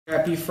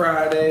Happy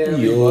Friday,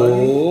 everybody.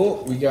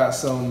 Yo. We got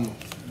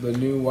the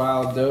new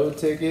Wild Doe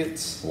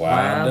tickets.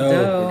 Wild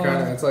Doe.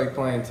 Doe. It's like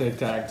playing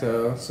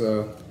tic-tac-toe.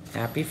 So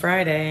Happy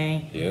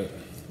Friday. Yep.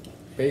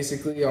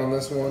 basically on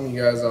this one, all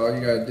you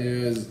gotta do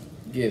is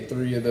get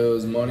 3 of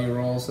those money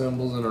roll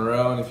symbols in a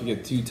row, and if you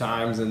get 2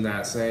 times in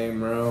that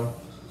same row,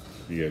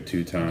 You get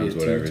 2 times Get 2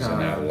 whatever's in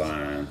that times.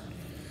 line.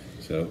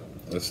 So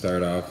let's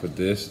start off with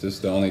this. This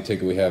is the only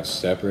ticket we have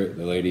separate.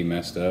 The lady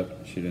messed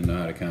up. She didn't know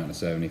how to count to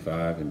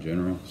 75 in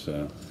general.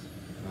 So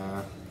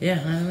Yeah,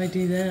 how do I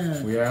do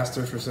that? we asked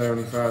her for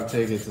 75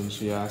 tickets, and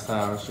she asked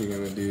how is she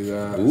gonna do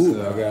that. ooh,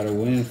 so. I got a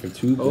win for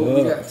 $2. Oh,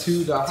 we got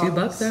 $2.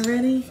 $2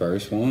 already?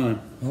 First one.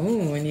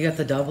 Oh, and you got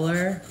the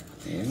doubler.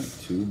 Yeah,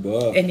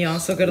 $2. And you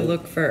also got to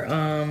look for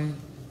And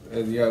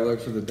you gotta look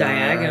for the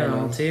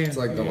Diagonal, diagonal. too. It's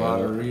like the Yeah.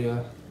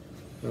 lotteria.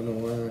 In a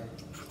way.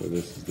 So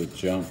this is the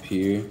jump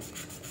here.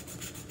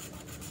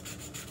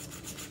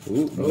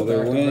 Ooh, Oh, another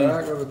back to win.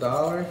 back with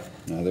 $1.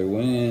 Another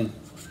win.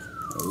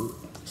 Ooh.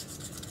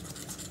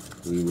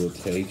 We will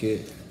take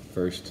it.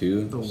 First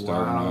 2. The Starting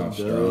Wild off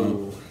strong.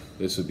 Doe.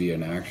 This would be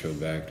an actual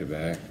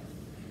back-to-back.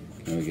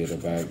 Can we get a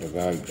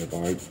back-to-back?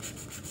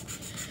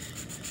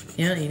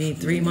 Yeah, you need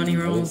 3 money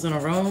rolls in a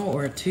row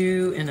or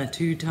 2 and a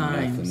 2 Nothing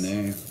times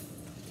there.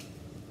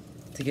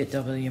 to get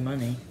double your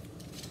money.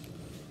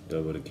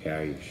 Double the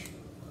cash.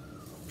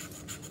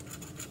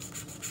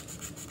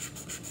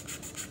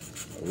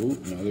 Oh,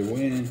 another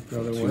win.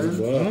 Another $2.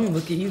 win? Oh,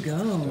 look at you go.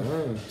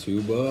 Dang,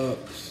 $2.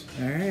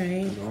 All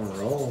right. on a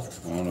roll.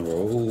 On a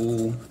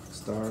roll.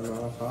 Starting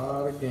off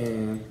hot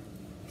again.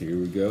 Here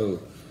we go.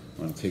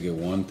 On ticket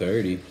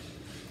 130.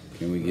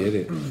 Can we get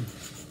it?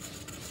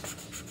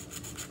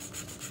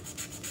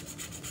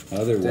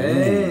 Another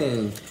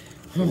win.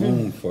 Dang.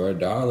 Boom, for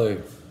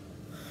 $1.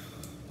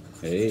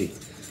 Hey.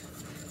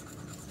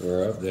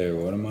 We're up there.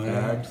 What am I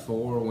Bagged at?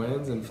 4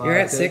 wins and 5 You're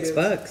at tickets.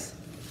 $6.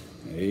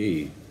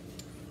 Hey.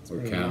 We're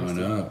pretty counting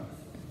nasty. up.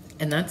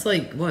 And that's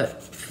like,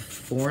 what,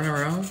 4 in a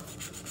row?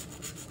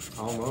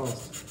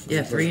 Almost.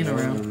 Yeah, There's 3 in a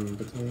one row. in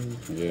between.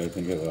 Yeah, I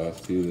think I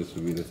lost 2. This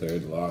will be the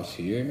 3rd loss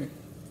here.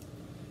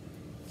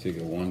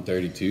 Ticket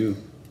 132.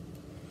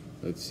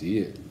 Let's see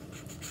it.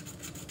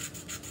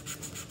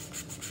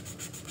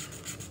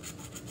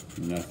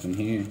 Nothing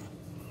here.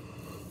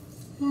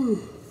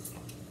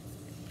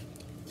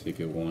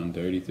 Ticket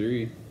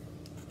 133.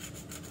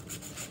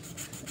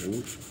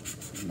 Oop.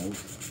 Nope.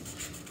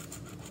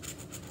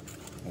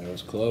 That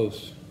was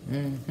close.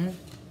 Mm-hmm.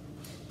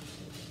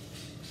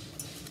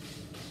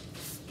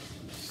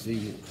 Let's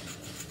see it.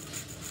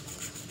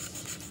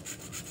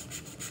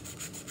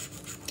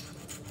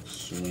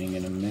 Swing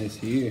and a miss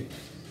here.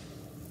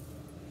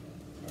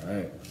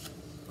 Alright.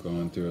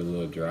 Going through a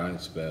little dry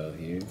spell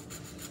here.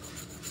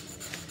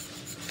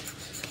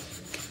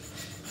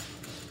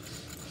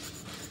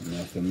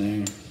 Nothing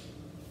there.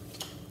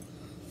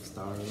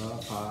 Started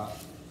off hot.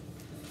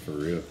 For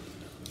real.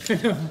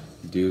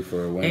 Due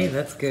for a win. Hey,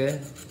 that's good.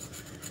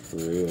 For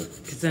real.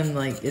 Because then,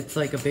 like, it's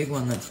like a big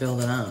one that's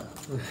building up.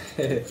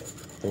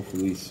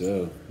 Hopefully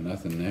so.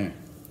 Nothing there.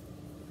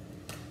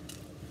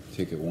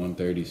 Ticket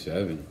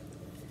 137.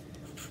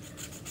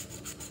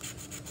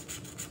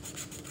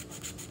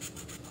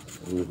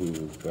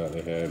 Ooh, thought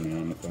they had me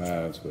on the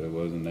 5s, but it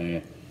wasn't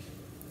there.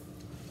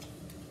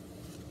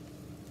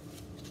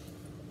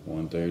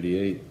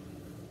 138.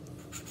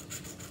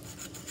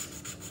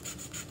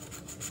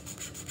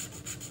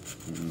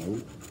 Nope.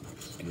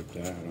 Skipped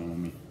out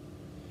on me.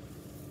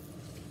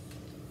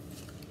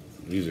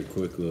 These are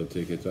quick little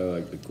tickets. I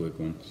like the quick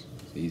ones.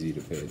 It's easy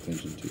to pay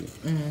attention to.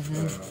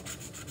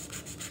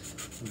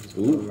 Just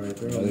Ooh, put it right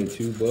there. another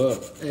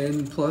 $2.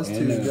 And plus And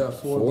 2, you a got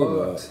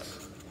 $4.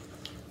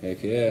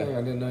 Heck Yeah, yeah.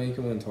 I didn't know you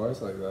could win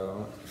twice like that.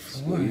 Huh?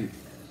 Sweet.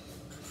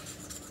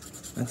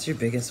 That's your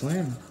biggest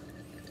win.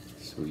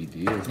 Sweet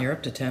deal. You're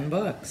up to $10.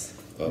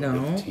 Up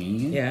No. to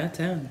 10? Yeah,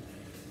 10.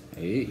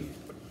 Hey,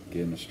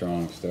 getting a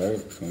strong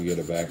start. Can we get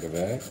a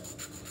back-to-back?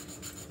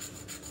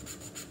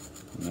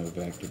 Another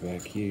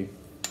back-to-back here.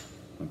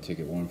 On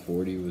ticket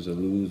 140 was a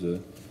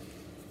loser.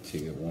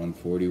 Ticket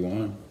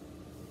 141.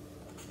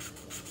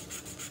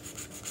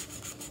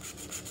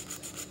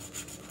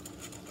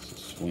 It's a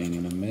swing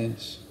and a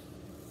miss.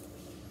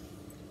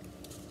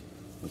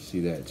 Let's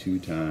see that 2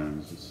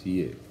 times. Let's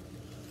see it.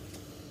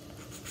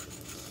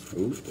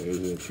 Oop, there's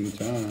a 2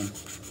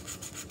 times.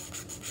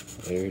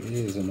 There it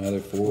is, another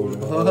 $4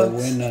 What?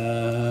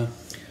 winner.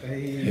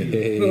 Hey.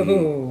 Hey,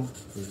 Oh,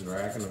 He's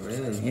racking them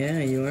in. yeah,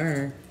 you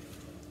are.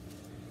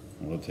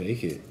 we'll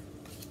take it.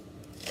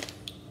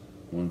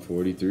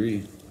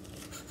 143.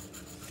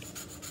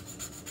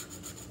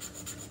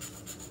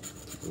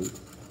 Oop.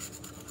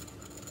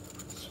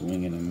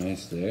 Swing and a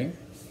miss there.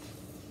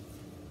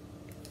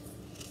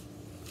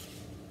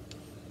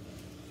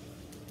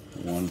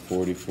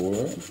 144.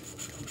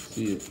 Let's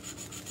see it.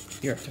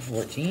 You're up to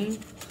 14.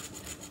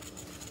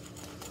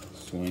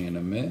 Swing and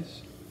a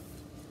miss.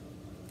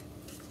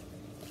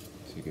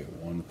 Ticket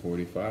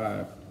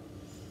 145.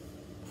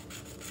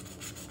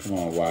 Come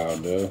on,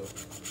 Wild Doe.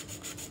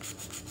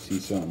 See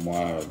something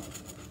wild.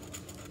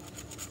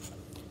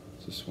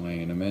 It's a a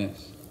swing and a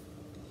miss.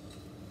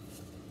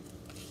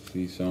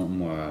 See something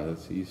wild.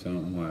 Let's see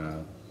something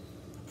wild.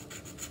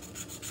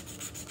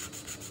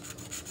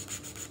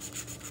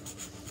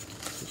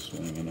 It's a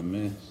swing and a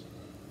miss.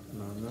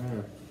 Not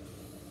there.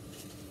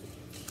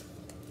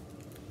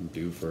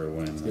 Due for a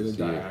win. Let's get a Let's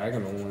see it.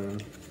 diagonal win.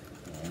 Alright,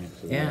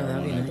 so we Yeah, got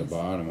that'd one be at the nice.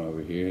 bottom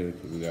over here.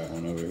 We got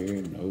one over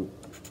here. Nope.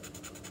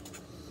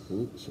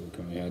 Oop, so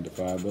can we add the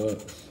 $5?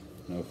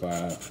 No 5.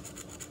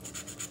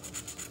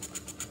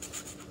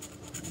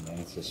 And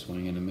that's a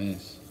swing and a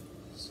miss.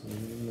 Swing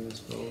and miss,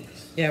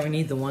 folks. Yeah, we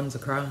need the ones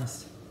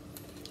across.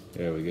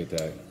 Yeah, we get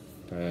that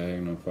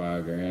diagonal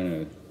 $5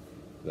 grand at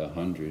the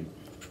 100.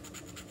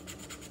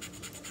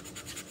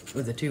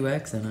 With a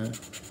 2X in it.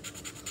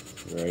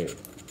 Right.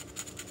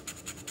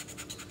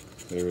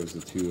 There was the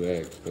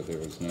 2X, but there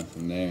was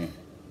nothing there.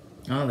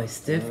 Oh, they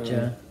stiffed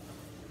ya.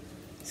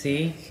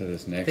 See? So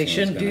this next They one's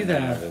shouldn't do gonna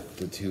that. have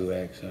the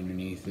 2X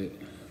underneath it.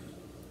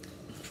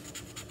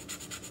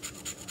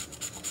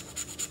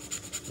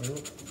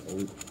 Nope. Oh,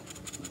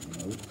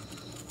 nope.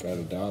 Got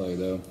 $1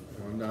 though.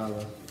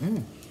 $1.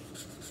 Mm.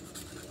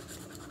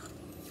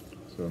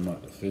 So I'm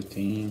up to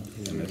 15.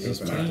 And this is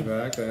Back my to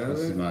back, this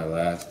is that my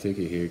last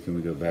ticket here. Can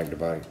we go back to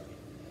back?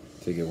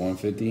 Ticket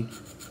 150?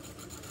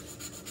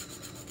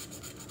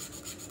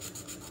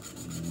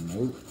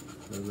 Nope.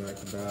 No back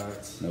to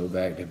backs. No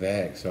back to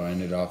back. So I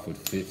ended off with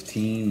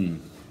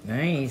 15.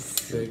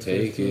 Nice. Big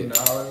Take it.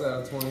 $15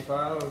 out of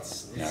 25.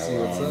 Let's Now see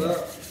we're what's on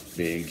up.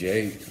 Big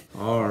Jake.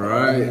 All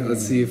right,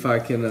 let's see if I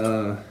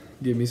can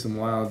give me some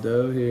wild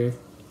dough here.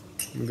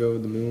 I'm gonna go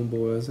with the Moon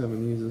Boys.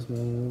 Haven't used this one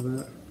a little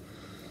bit.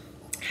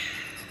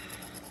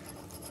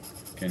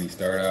 Can he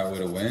start out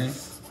with a win?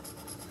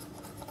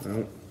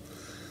 Nope.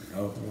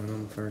 Oh. Went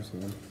on the first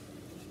one.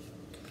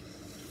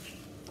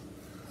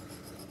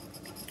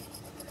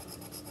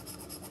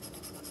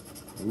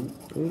 Ooh.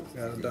 Ooh,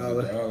 got $1.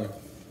 $1.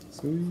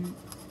 Sweet.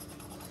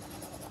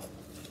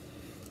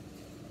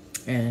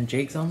 And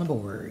Jake's on the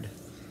board.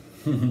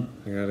 I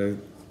gotta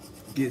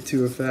get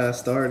to a fast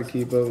start to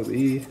keep up with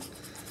E.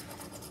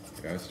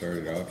 I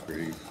started off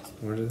great.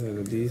 We're just had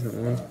a decent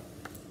one.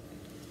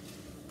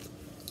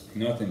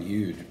 Nothing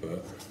huge,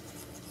 but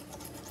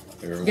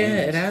there were Yeah,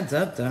 wins. it adds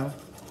up though.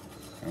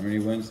 How many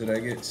wins did I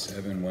get?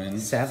 7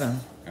 wins 7.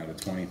 out of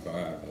 25.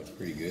 That's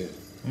pretty good.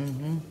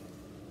 Mm-hmm.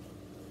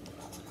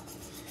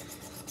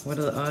 What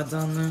are the odds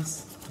on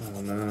this? I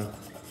don't know.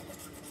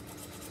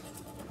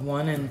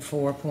 1 in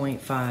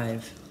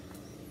 4.5.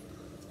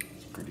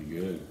 It's pretty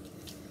good.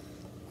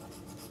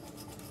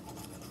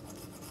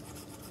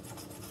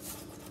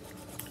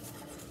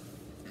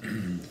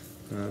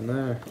 Not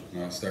there.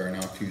 Not starting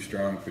off too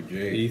strong for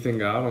Jake. Ethan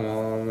got them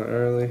all on the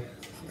early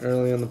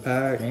in the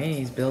pack. Hey,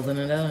 he's building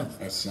it up.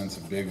 I sense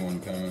a big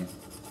one coming.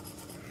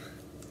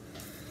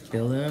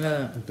 Building it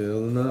up.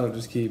 Building up,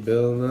 just keep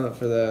building up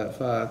for that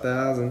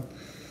 5,000.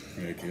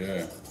 Heck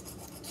yeah.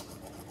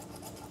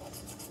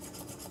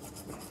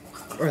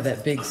 Or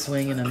that big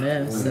swing and a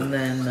miss, and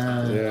then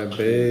Yeah,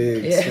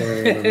 big Yeah.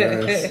 swing and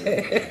a miss.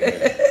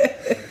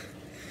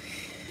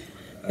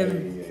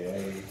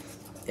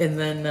 and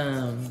then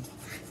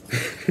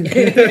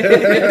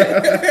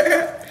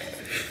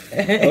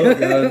Oh,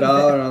 got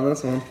 $1 on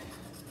this one.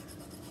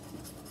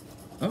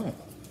 oh,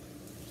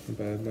 Too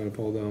bad, I'm gonna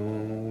pull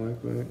down one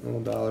quick, little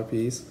 $1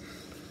 piece.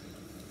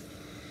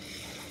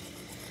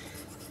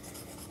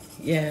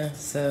 yeah.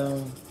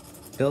 So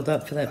build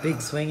up for that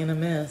big swing and a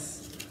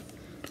miss.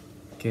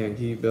 Can't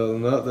keep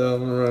building up though,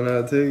 I'm gonna run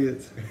out of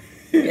tickets.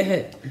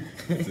 Yeah.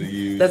 So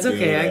you That's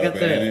okay. I build got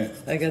up in the it.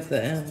 I got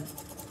the end.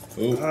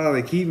 Oh, Oh,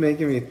 they keep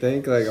making me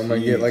think like I'm gonna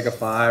get like a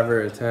 5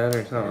 or a 10 or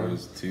there something.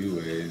 was 2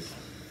 ways.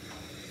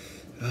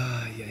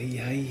 Ah, yay,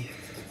 yay.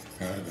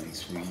 That would have been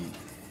sweet.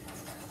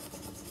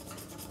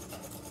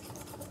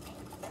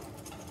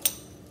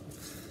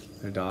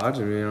 They're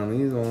dodging me on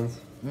these ones.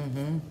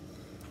 Mm-hmm.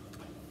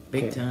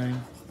 Big Okay.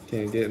 time.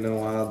 Can't get no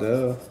wild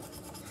dough.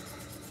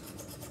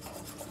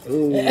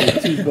 Ooh,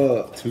 $2.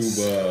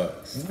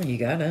 $2. Oh, you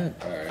got it.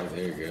 Alright,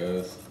 there it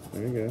goes.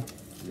 There you go.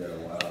 You got a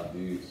wild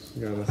deuce.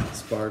 You gotta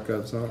spark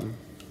up something.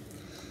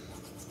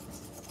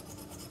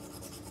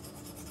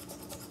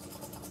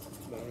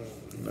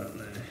 Not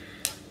there.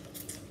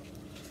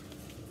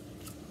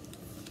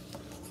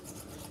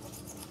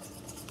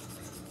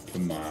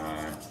 Come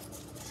on.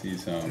 See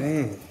something.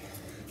 Dang.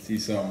 See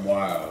something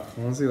wild.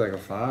 I wanna see like a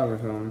 5 or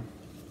something.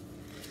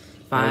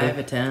 5,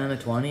 a 10, a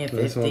 20, a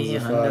This 50, one's a a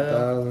 100.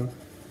 5,000.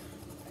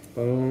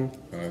 Boom.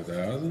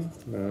 5,000?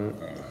 No.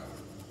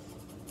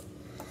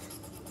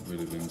 Would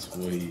have been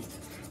sweet.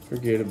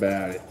 Forget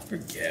about it.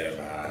 Forget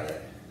about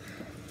it.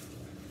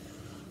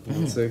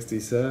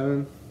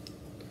 167.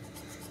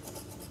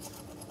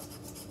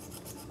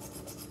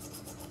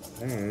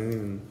 Dang, I didn't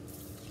even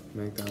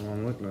make that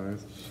one look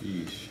nice.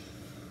 Sheesh.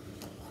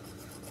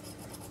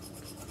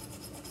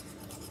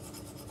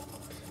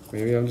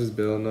 Maybe I'm just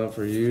building up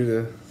for you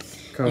to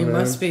come You in.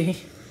 must be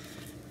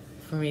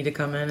for me to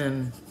come in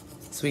and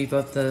sweep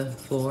up the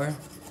floor.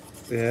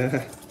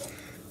 Yeah.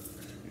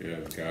 Yeah,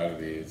 it's gotta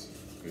be.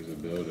 There's a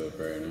build up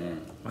right now.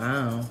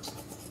 Wow.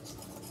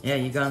 Yeah,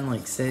 you got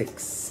like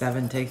 6,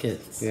 7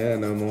 tickets. Yeah,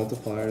 no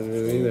multipliers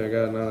really either. I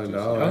got another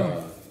dollar.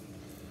 Oh.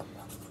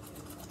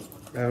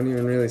 I haven't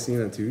even really seen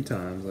it 2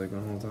 times, like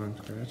my whole time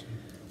scratching.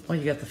 Well,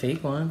 you got the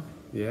fake one.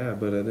 Yeah,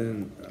 but I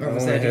didn't. I Or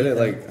was only that hit it Ethan?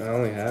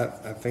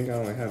 like I think I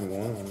only had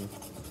one on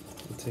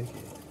the ticket.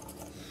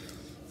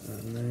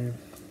 And there.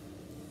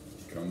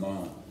 Come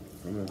on.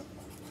 Come on.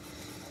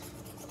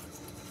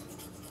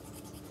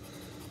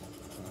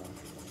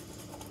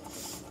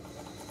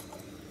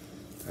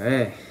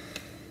 Hey,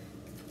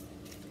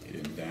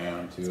 Getting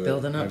down to It's it.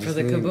 building I up for just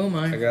the need- I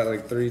Kaboom. got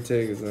like 3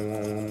 tickets. I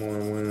want one more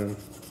win.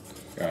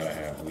 Gotta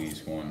have at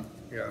least one.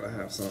 Gotta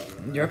have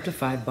something. You're up to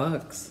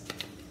 $5.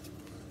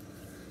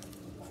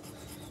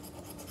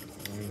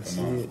 Let's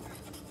Come on. see it.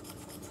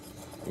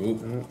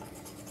 Oop. Nope.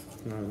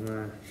 Not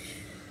there.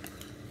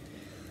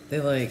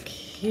 They're like,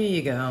 here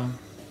you go.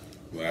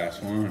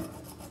 Last one.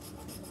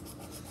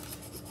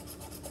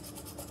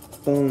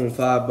 Boom,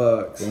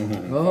 $5.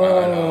 Boom. Oh,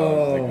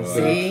 $5 to go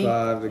see?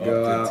 5 to out.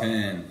 go Up out. to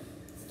 10.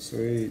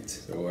 Sweet.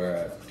 So we're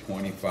at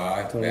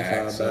 25, 25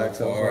 back so back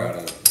so far far. out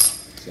of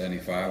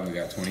 75. We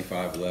got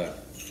 25 left.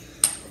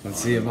 Let's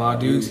see if my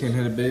Dukes can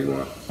hit a big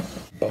one.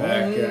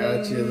 Back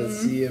at you. Let's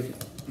see if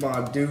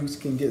my Dukes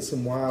can get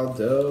some wild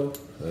dough.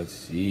 Let's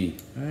see.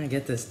 I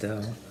get this dough.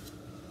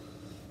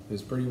 It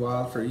was pretty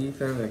wild for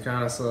Ethan. It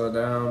kind of slowed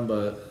down,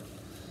 but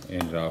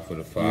Ended off with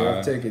a you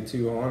have 5. ticket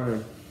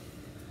 200.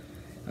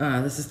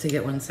 This is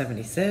ticket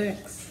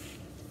 176.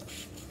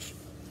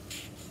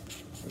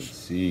 Let's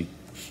see.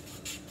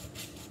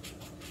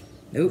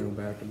 Go Nope.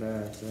 back to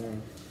back.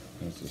 Dang.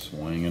 That's a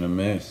swing and a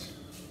miss.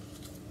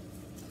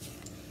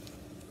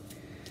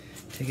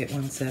 Ticket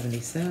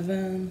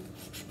 177.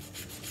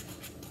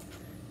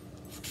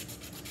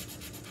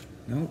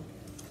 Nope.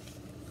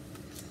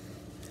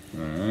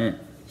 Alright.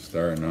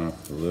 Starting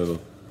off a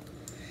little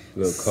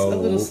It's cold. a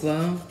little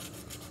slow.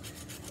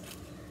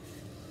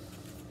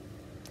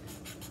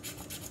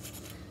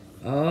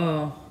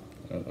 Oh,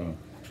 Uh-oh.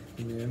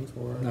 You in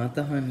for it? not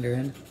the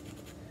 100.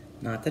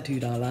 Not the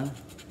 $2.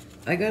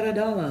 I got $1.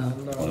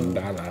 No.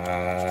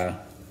 $1.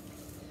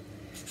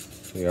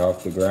 So you're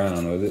off the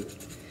ground with it.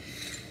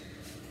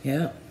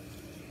 Yep.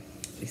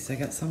 At least I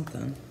got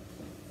something.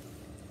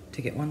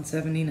 Ticket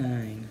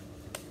 179.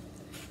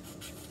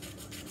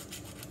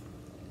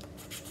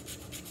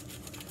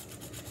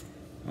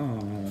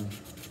 Oh.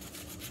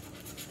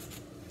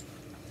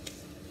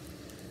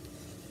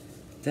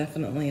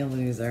 Definitely a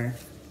loser.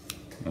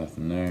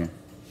 Nothing there.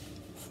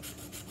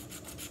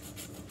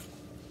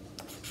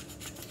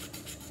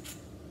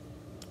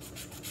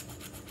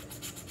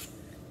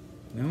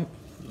 Nope.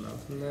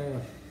 Nothing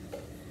there.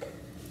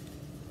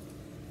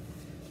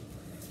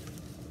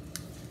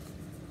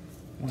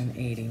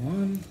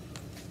 $181.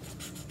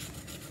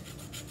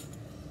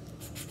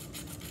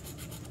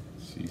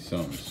 See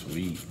something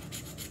sweet.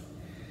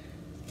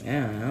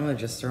 Yeah, now they're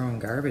just throwing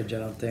garbage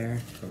out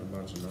there. Got a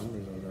bunch of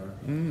numbers on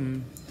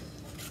there.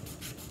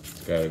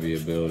 It's gotta be a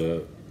build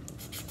up.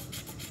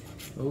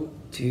 Oh,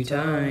 2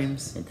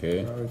 times.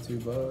 Okay. Probably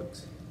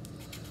 $2.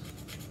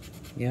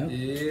 Yep.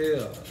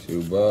 Yeah.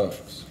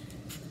 $2.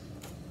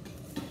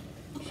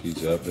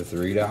 She's up to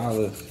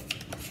 $3.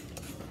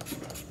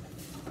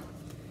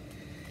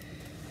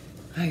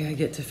 I gotta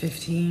get to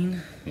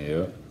 15.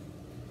 Yep.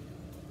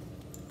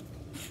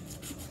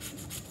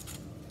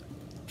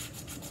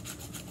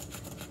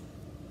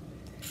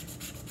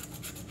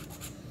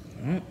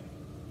 Oh,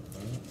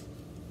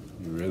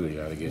 You really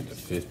gotta get to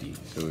 50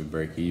 so we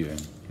break even,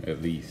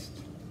 at least.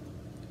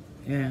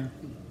 yeah.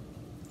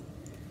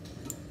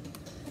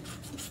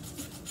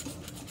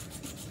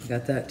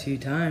 Got that 2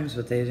 times,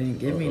 but they didn't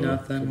give me Uh-oh.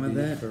 nothing with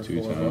it. For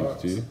 2 $4.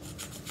 times 2.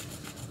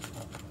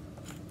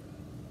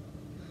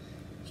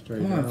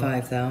 Straight Come on, down.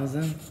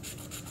 5,000.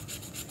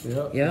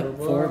 Yep. Yep,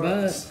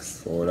 $4.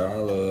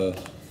 $4.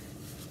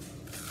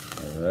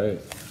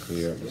 Alright. So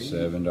you're up to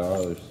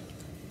 $7.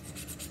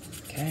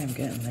 Okay, I'm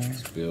getting there.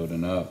 It's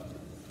building up.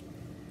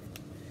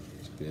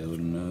 It's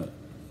building up.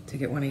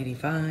 Ticket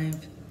 185.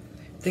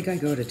 I think I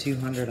go to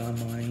 200 on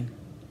mine.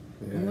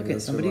 Yeah, Oh, look that's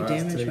at somebody your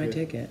last damaged my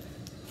ticket.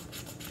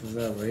 Is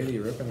that lady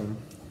ripping them?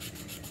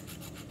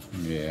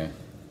 Yeah.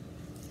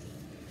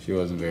 She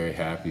wasn't very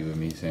happy with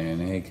me saying,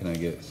 hey, can I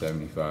get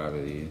 75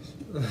 of these?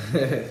 Oh,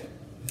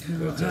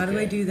 That's how do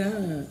I okay. do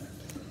that?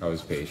 I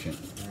was patient.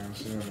 Yeah,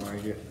 she didn't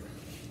like it.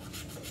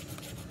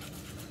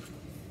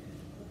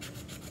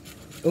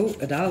 Oh,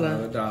 $1.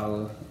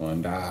 $1.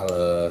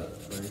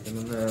 $1.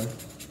 Breaking them in.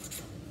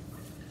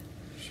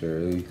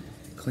 Shirley.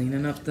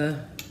 Cleaning up the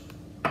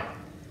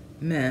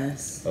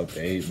mess. Up to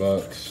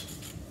 $8.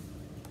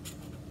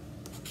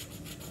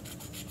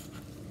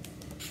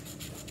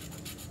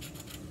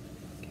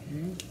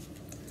 Okay.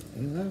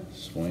 Ooh,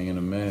 Swing and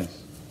a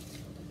miss.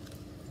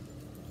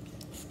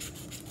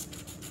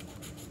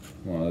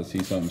 Come on, let's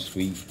see something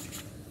sweet.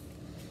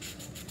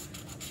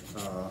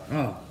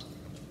 oh,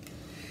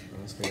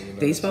 That's gonna be another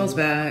baseball's two.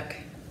 back.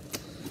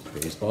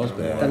 Baseball's The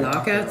bad.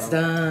 lockout's I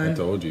done.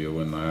 told you it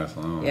wouldn't last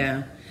long.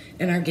 Yeah.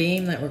 And our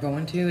game that we're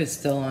going to is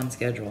still on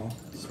schedule.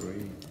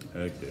 Sweet.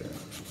 Heck yeah.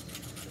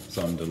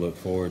 Something to look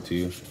forward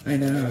to. I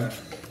know. Yeah.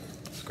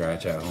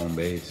 Scratch at home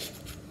base.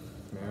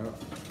 Yeah.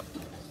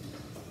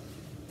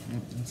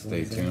 That's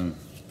Stay easy. tuned.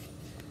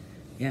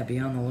 Yeah, be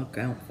on the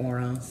lookout for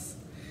us.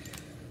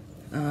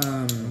 Have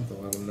to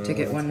let 'em know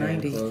Ticket when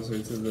it's 190. getting closer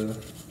to the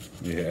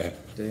Yeah.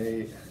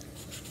 date.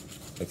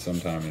 That's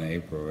sometime in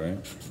April, right?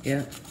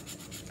 Yeah,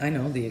 I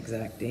know the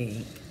exact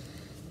date.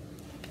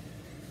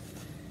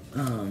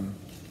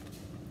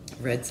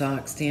 Red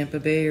Sox, Tampa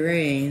Bay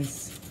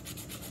Rays.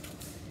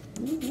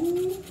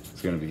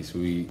 It's gonna be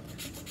sweet.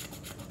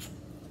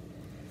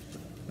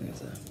 What is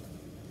that?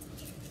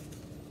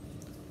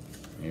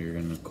 You're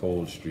in a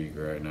cold streak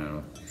right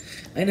now.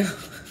 I know.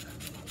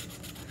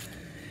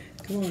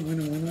 Come on,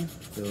 winner.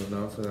 Building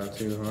up for that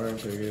 200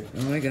 ticket.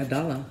 Oh, I got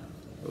 $1.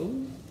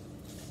 Ooh.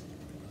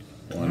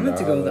 I wanted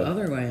to go the $1.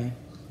 other way.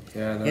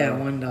 Yeah, no. Yeah,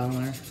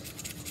 $1.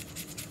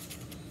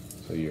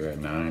 So you're at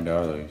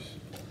 $9.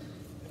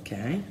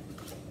 Okay.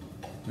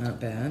 Not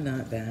bad,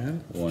 not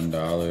bad.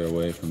 $1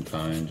 away from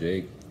tying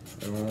Jake.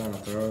 Anyone want to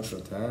throw us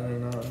a 10 or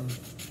nothing?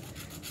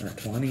 Or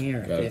 20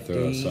 or Gotta 50.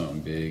 throw something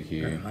big Or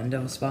here.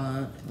 hundo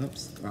spot.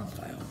 Oops, wrong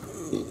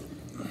file.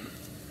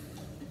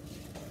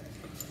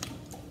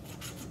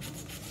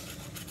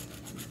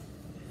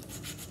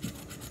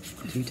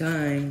 Two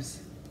times.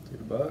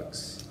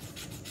 $2.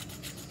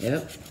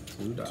 Yep.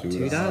 $2.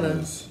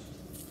 $2.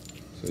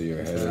 So you're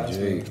ahead of That's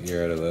Jake. me.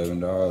 You're at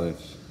 $11.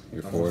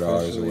 You're I'm $4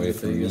 officially away the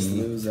from biggest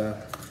me.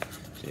 loser.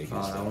 Jake is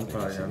Oh, still that one's the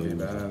probably biggest gonna be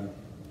loser.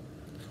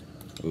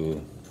 bad.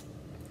 Ooh.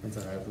 That's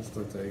alright, let's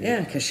still take Yeah,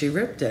 it. because she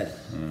ripped it.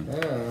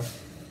 Yeah.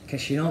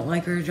 Because she don't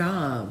like her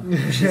job.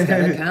 She's got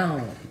to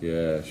count.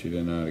 Yeah, she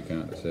didn't know how to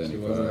count to She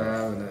wasn't 75.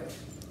 having it.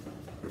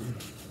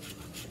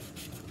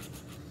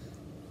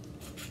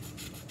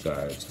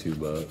 Sorry, it's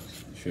 $2.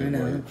 I Should know.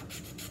 work.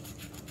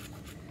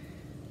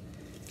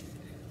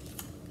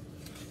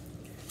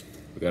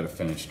 We gotta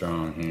finish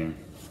strong here.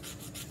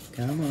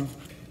 Come on.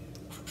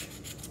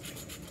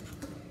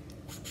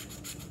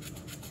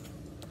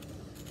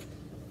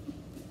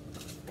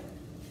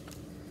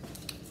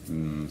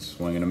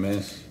 Swing and a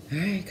miss. All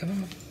right, come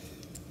on.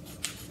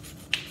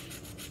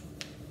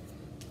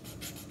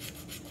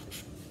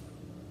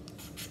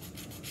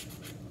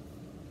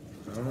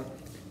 No.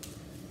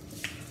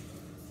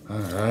 All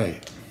right.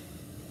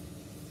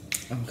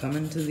 I'm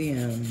coming to the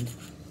end.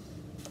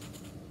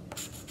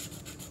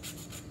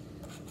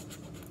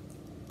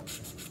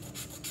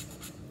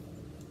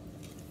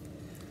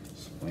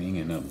 Swing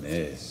and a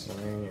miss.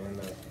 Swing and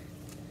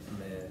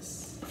a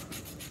miss.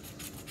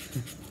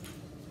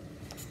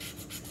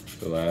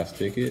 The last I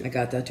ticket.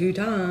 got that 2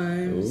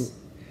 times.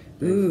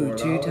 Big Ooh,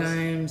 2 $4.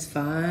 times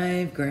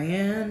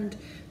 $5,000.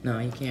 No,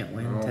 you can't I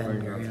win don't 10 think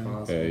that's grand.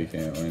 possible. Yeah, you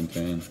can't win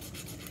 10.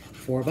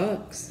 $4.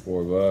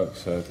 $4.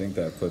 So I think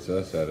that puts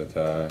us at a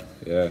tie.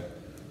 Yeah,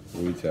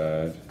 we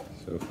tied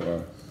so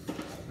far.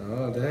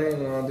 Oh,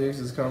 dang, Wild Dukes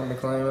is coming to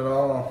claim it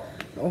all.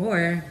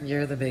 Or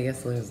you're the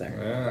biggest loser.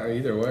 Yeah,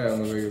 either way,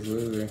 I'm the biggest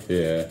loser.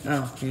 Yeah.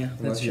 Oh, yeah, that's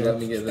Unless you true. let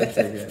me get that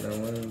ticket, no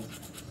wins.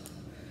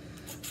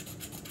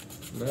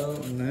 No.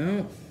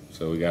 No.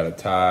 So we got a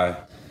tie.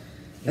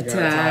 You A got a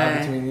tie tie.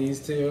 between these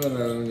two, and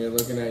then you're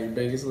looking at your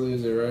biggest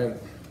loser, right?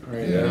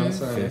 Right Yeah, now,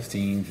 son.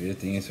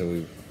 15. So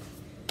we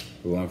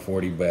won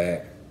 40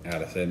 back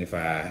out of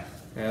 75.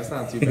 Yeah, that's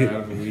not too bad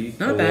of a week.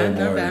 Not A bad, little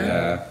not more than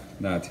bad. that.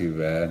 Not too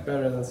bad.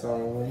 Better than some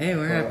of them. Hey,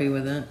 we're But happy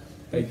with it.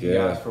 Thank you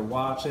Yeah. guys for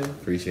watching.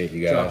 Appreciate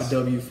you Drop a guys.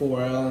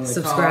 W4L in the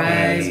Subscribe.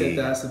 comments. Hit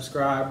that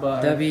subscribe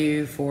button.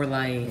 W for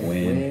life.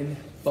 Win.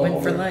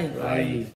 Win for life. life.